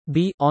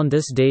On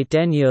this day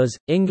 10 years,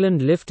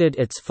 England lifted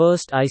its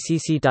first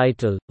ICC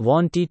title,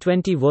 won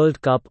T20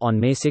 World Cup on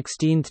May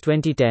 16,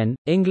 2010.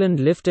 England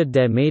lifted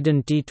their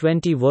maiden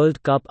T20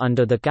 World Cup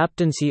under the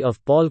captaincy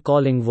of Paul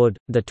Collingwood.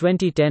 The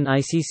 2010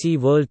 ICC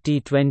World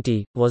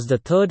T20 was the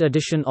third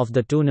edition of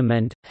the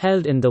tournament,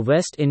 held in the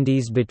West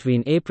Indies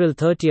between April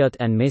 30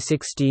 and May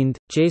 16,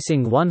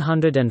 chasing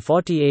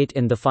 148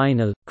 in the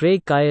final.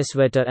 Craig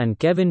Kayasweta and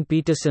Kevin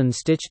Pietersen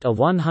stitched a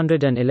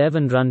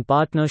 111-run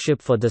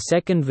partnership for the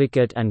second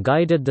wicket and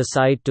guided the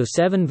side to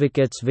 7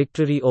 wickets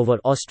victory over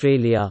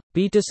Australia.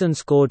 Pietersen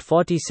scored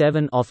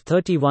 47 off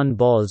 31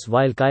 balls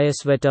while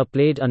Kayasweta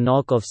played a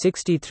knock of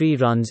 63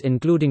 runs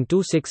including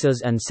 2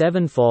 sixes and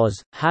 7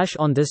 fours.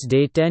 On this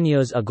day 10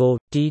 years ago,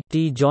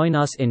 join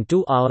us in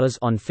 2 hours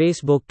on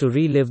Facebook to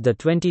relive the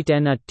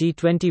 2010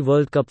 T20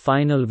 World Cup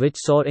final which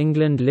saw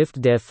England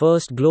lift their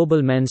first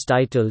global men's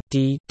title.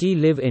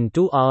 Live in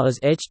 2 hours.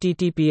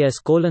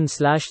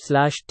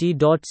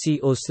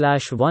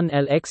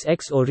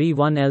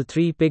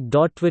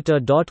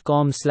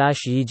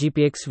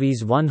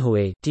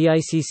 https://t.co/1lxx/1l3pic.twitter.com/egpxvs1hui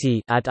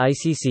TICC at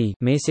ICC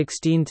May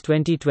 16,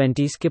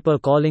 2020. Skipper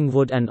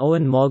Collingwood and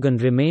Owen Morgan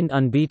remained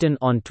unbeaten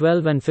on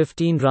 12 and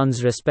 15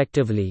 runs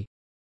respectively.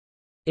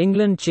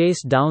 England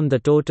chased down the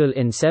total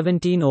in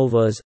 17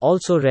 overs.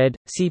 Also read,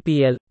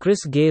 CPL,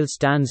 Chris Gayle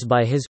stands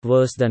by his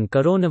worse than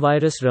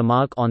coronavirus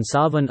remark on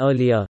Savan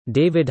earlier.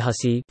 David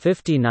Hussey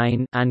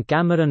 59 and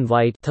Cameron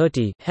White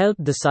 30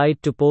 helped the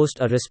side to post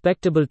a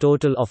respectable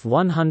total of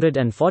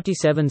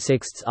 147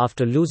 sixths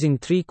after losing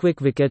 3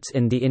 quick wickets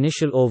in the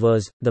initial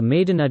overs. The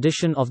maiden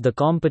edition of the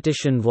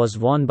competition was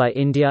won by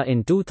India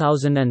in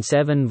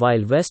 2007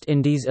 while West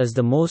Indies is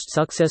the most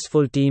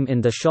successful team in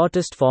the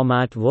shortest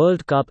format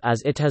World Cup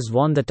as it has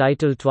won the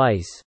title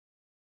twice.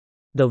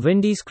 The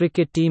Windies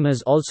cricket team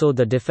is also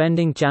the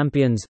defending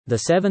champions.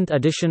 The 7th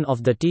edition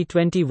of the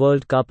T20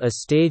 World Cup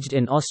is staged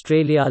in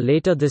Australia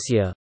later this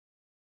year.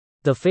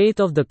 The fate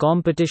of the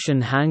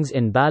competition hangs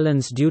in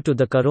balance due to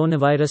the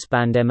coronavirus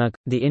pandemic.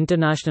 The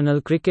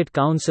International Cricket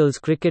Council's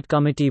Cricket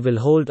Committee will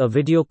hold a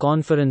video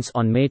conference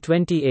on May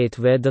 28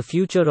 where the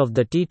future of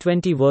the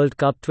T20 World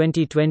Cup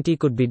 2020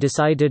 could be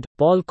decided.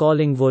 Paul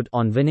Collingwood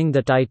on winning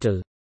the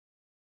title.